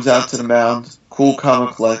 Comes out to the mound, cool, calm,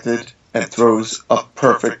 and collected, and throws a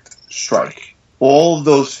perfect strike. All of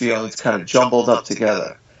those feelings kind of jumbled up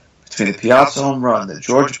together between the Piazza home run, the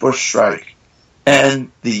George Bush strike,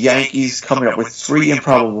 and the Yankees coming up with 3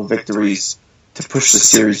 improbable victories to push the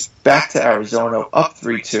series back to Arizona, up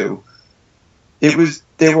 3-2.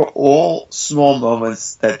 They were all small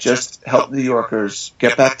moments that just helped New Yorkers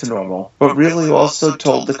get back to normal, but really also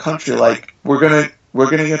told the country, like, we're gonna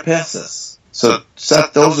get past this. So,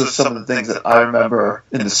 Seth, those are some of the things that I remember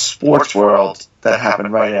in the sports world that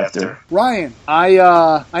happened right after. Ryan,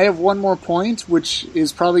 I have one more point, which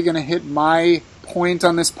is probably going to hit my point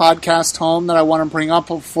on this podcast home that I want to bring up.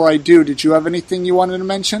 Before I do, did you have anything you wanted to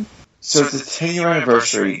mention? So it's a 10-year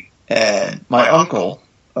anniversary, and my uncle,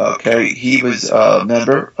 he was a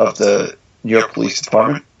member of the New York Police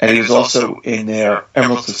Department, and he was also in their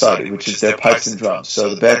Emerald Society, which is their pipes and drums.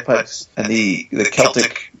 So the bagpipes and the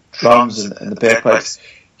Celtic drums and the bagpipes,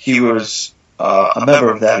 he was a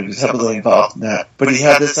member of that. He was heavily involved in that. But he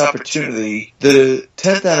had this opportunity. The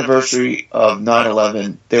 10th anniversary of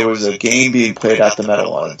 9/11, there was a game being played at the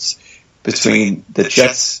Meadowlands between the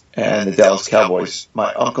Jets and the Dallas Cowboys.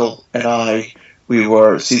 My uncle and I, we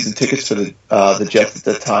were season tickets for the Jets at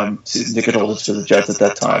that time, season ticket holders for the Jets at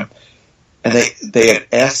that time. And they had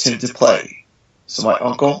asked him to play. So my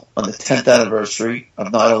uncle, on the 10th anniversary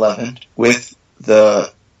of 9/11, with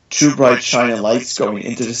the 2 bright shining lights going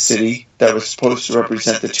into the city that was supposed to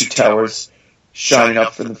represent the 2 towers shining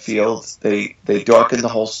up from the field, they darkened the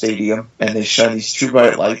whole stadium, and they shined these 2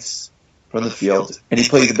 bright lights from the field. And he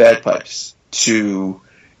played the bagpipes to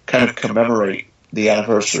kind of commemorate the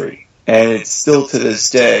anniversary. And it still to this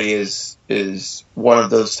day is one of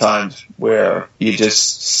those times where you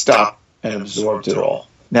just stop and absorbed it all.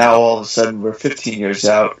 Now all of a sudden we're 15 years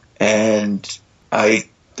out, and I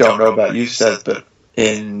don't know about you, Seth, but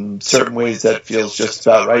in certain ways that feels just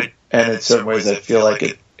about right, and in certain ways I feel like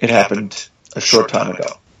it happened a short time ago.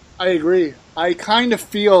 I agree. I kind of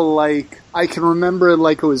feel like I can remember it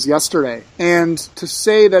like it was yesterday. And to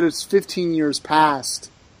say that it's 15 years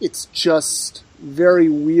past, it's just very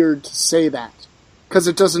weird to say that, because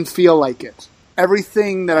it doesn't feel like it.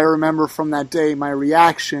 Everything that I remember from that day, my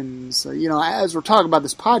reactions, as we're talking about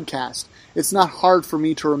this podcast, it's not hard for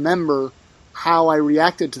me to remember how I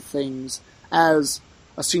reacted to things as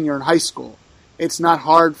a senior in high school. It's not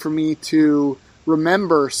hard for me to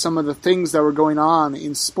remember some of the things that were going on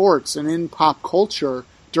in sports and in pop culture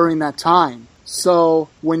during that time. So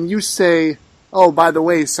when you say, oh, by the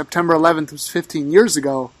way, September 11th was 15 years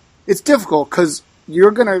ago, it's difficult because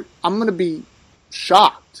I'm going to be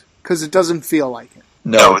shocked, because it doesn't feel like it.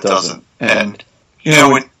 No, it doesn't. And,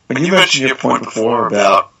 when you mentioned your point before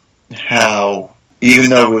about how, even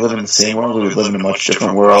though we live in the same world, we live in a much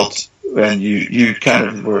different world, and you kind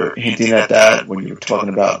of were hinting at that when you were talking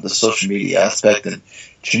about the social media aspect and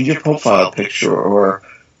changing your profile picture or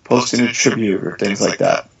posting a tribute or things like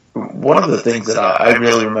that. One of the things that I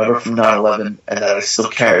really remember from 9/11 and that I still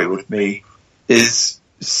carry with me is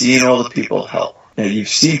seeing all the people help. And you've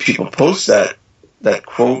seen people post that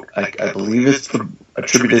quote, I believe it's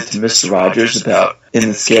attributed to Mr. Rogers about, in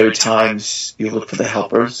the scary times, you look for the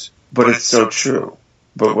helpers. But it's so true.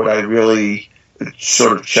 But what I really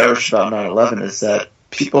sort of cherish about 9/11 is that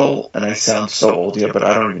people, and I sound so old here, but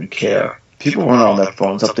I don't even care, people weren't on their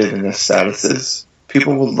phones updating their statuses.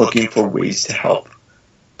 People were looking for ways to help.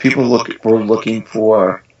 People were looking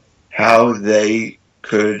for how they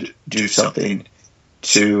could do something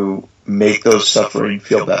to make those suffering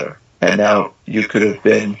feel better. And now you could have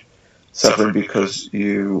been suffering because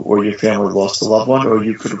you or your family lost a loved one, or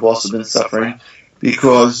you could have also been suffering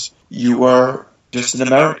because you were just an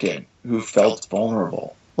American who felt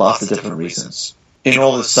vulnerable. Lots of different reasons. In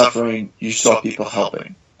all this suffering, you saw people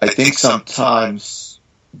helping. I think sometimes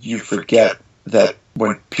you forget that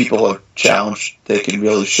when people are challenged, they can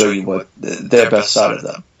really show you what their best side of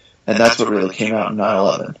them. And that's what really came out in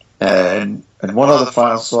 9/11. And one other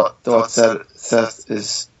final thought, Seth,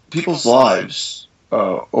 is people's lives,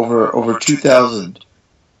 over 2,000,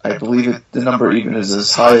 I believe the number even is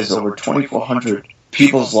as high as over 2,400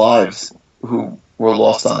 people's lives who were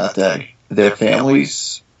lost on that day. Their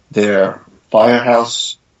families, their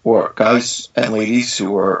firehouse, or guys and ladies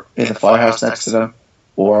who were in the firehouse next to them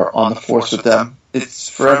or on the force with them. It's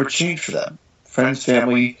forever changed for them. Friends,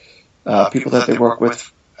 family, people that they work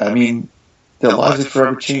with. I mean, their lives have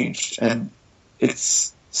forever changed, and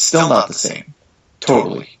it's still not the same,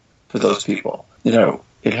 totally, for those people.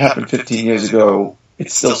 It happened 15 years ago.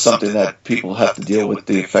 It's still something that people have to deal with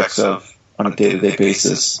the effects of on a day-to-day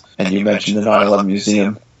basis. And you mentioned the 9/11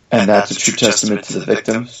 Museum, and that's a true testament to the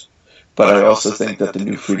victims. But I also think that the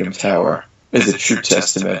new Freedom Tower is a true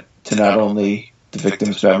testament to not only the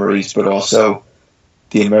victims' memories, but also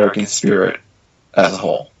the American spirit as a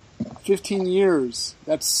whole. 15 years.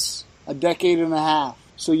 That's a decade and a half.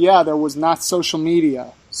 So yeah, there was not social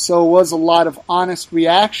media. So it was a lot of honest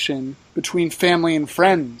reaction between family and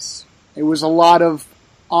friends. It was a lot of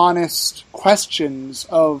honest questions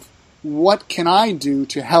of what can I do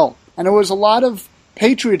to help? And it was a lot of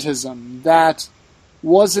patriotism that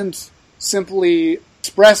wasn't simply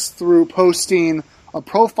expressed through posting a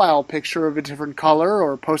profile picture of a different color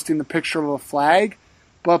or posting the picture of a flag,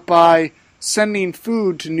 but by sending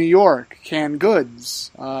food to New York, canned goods.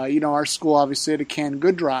 Our school obviously had a canned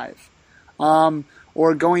good drive.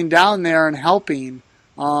 Or going down there and helping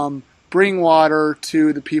bring water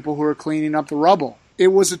to the people who are cleaning up the rubble. It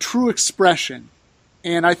was a true expression.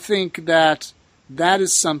 And I think that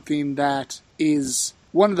is something that is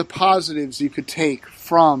one of the positives you could take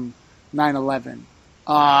from 9/11.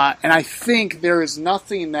 And I think there is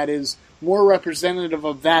nothing that is more representative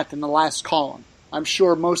of that than the last column. I'm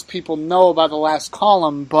sure most people know about the last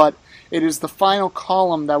column, but it is the final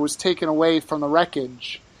column that was taken away from the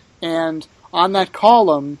wreckage. And on that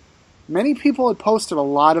column, many people had posted a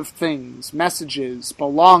lot of things, messages,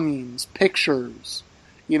 belongings, pictures.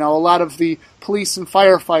 A lot of the police and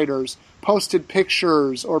firefighters posted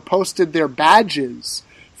pictures or posted their badges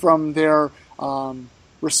from their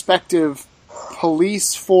respective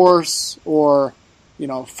police force or,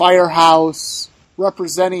 firehouse,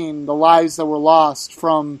 representing the lives that were lost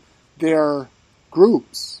from their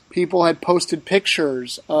groups. People had posted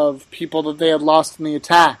pictures of people that they had lost in the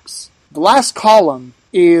attacks. The last column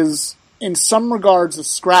is, in some regards, a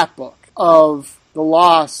scrapbook of the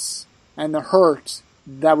loss and the hurt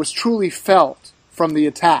that was truly felt from the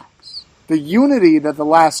attacks. The unity that the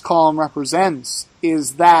last column represents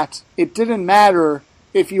is that it didn't matter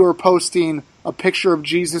if you were posting a picture of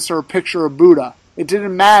Jesus or a picture of Buddha. It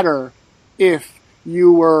didn't matter if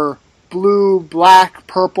you were blue, black,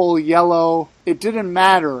 purple, yellow. It didn't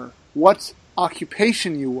matter what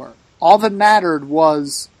occupation you were. All that mattered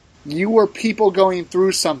was you were people going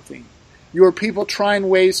through something. You were people trying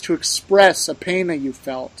ways to express a pain that you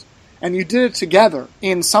felt. And you did it together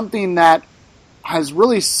in something that has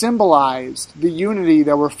really symbolized the unity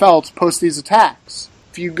that were felt post these attacks.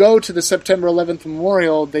 If you go to the September 11th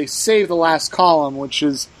Memorial, they save the last column, which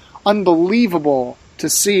is unbelievable to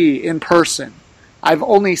see in person. I've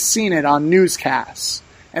only seen it on newscasts.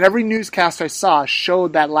 And every newscast I saw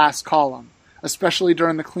showed that last column, especially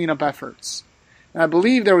during the cleanup efforts. And I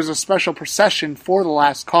believe there was a special procession for the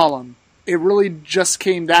last column. It really just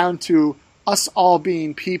came down to us all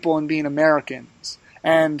being people and being Americans,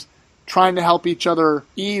 and trying to help each other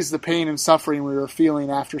ease the pain and suffering we were feeling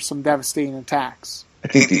after some devastating attacks. I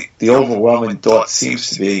think the overwhelming thought seems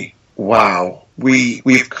to be, wow,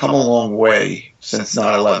 we've come a long way since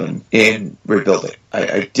 9/11 in rebuilding.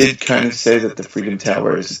 I did kind of say that the Freedom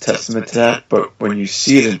Tower is a testament to that, but when you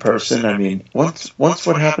see it in person, I mean, once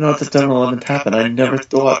what happened on September 11th happened, I never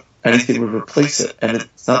thought anything would replace it. And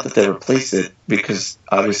it's not that they replaced it, because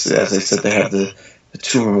obviously, as I said, they have the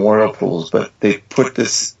two memorial pools, but they put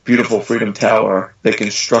this beautiful Freedom Tower, they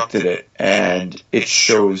constructed it, and it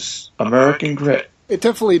shows American grit. It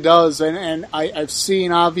definitely does, and I've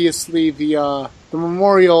seen, obviously, the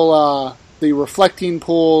memorial, the reflecting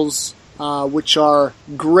pools, which are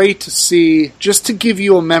great to see, just to give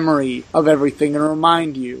you a memory of everything and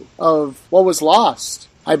remind you of what was lost.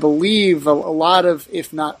 I believe a lot of,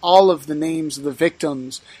 if not all of the names of the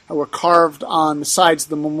victims were carved on the sides of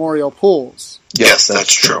the memorial pools. Yes,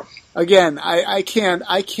 that's true. Again, I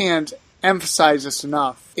can't emphasize this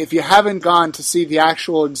enough. If you haven't gone to see the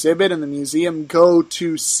actual exhibit in the museum, go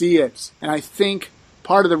to see it. And I think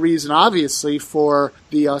part of the reason, obviously, for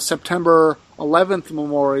the September 11th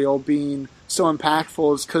memorial being so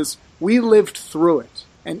impactful is because we lived through it.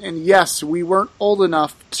 And yes, we weren't old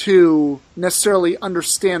enough to necessarily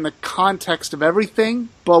understand the context of everything,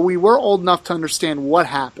 but we were old enough to understand what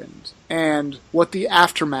happened and what the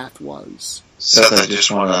aftermath was. Seth,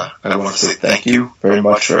 I want to say thank you very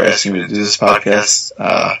much for asking me to do this podcast.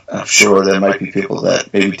 I'm sure there might be people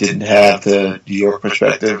that maybe didn't have the New York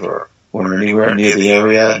perspective or weren't anywhere near the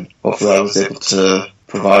area, and hopefully I was able to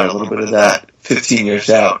provide a little bit of that. 15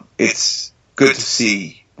 years out, it's good to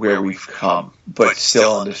see where we've come, but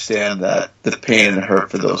still understand that the pain and the hurt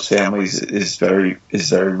for those families is very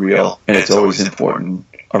real, and it's always important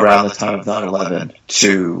around the time of 9/11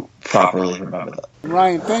 to properly remember that.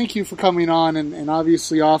 Ryan, thank you for coming on and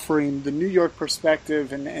obviously offering the New York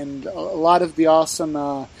perspective and a lot of the awesome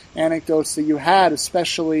anecdotes that you had,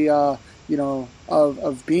 especially of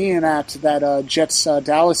being at that Jets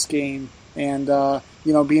Dallas game and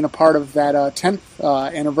being a part of that 10th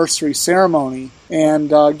anniversary ceremony,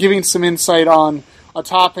 and giving some insight on a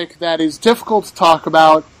topic that is difficult to talk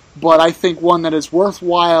about, but I think one that is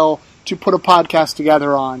worthwhile to put a podcast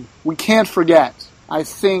together on. We can't forget. I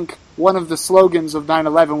think one of the slogans of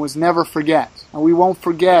 9/11 was never forget. And we won't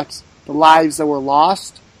forget the lives that were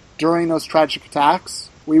lost during those tragic attacks.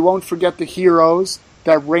 We won't forget the heroes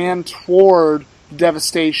that ran toward the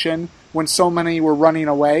devastation when so many were running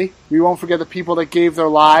away. We won't forget the people that gave their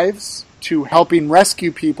lives to helping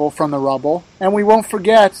rescue people from the rubble. And we won't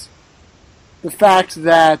forget the fact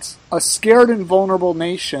that a scared and vulnerable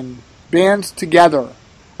nation band together.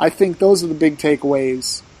 I think those are the big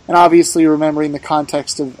takeaways. And obviously remembering the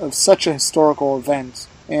context of such a historical event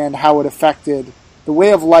and how it affected the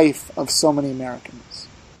way of life of so many Americans.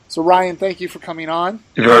 So Ryan, thank you for coming on.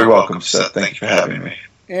 You're very welcome, Seth. Thank you for having me.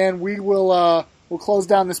 And we will we'll close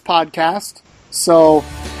down this podcast. So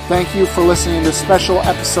thank you for listening to this special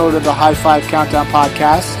episode of the High Five Countdown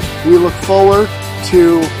Podcast. We look forward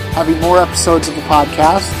to having more episodes of the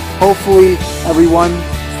podcast. Hopefully everyone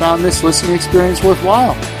found this listening experience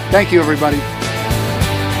worthwhile. Thank you, everybody.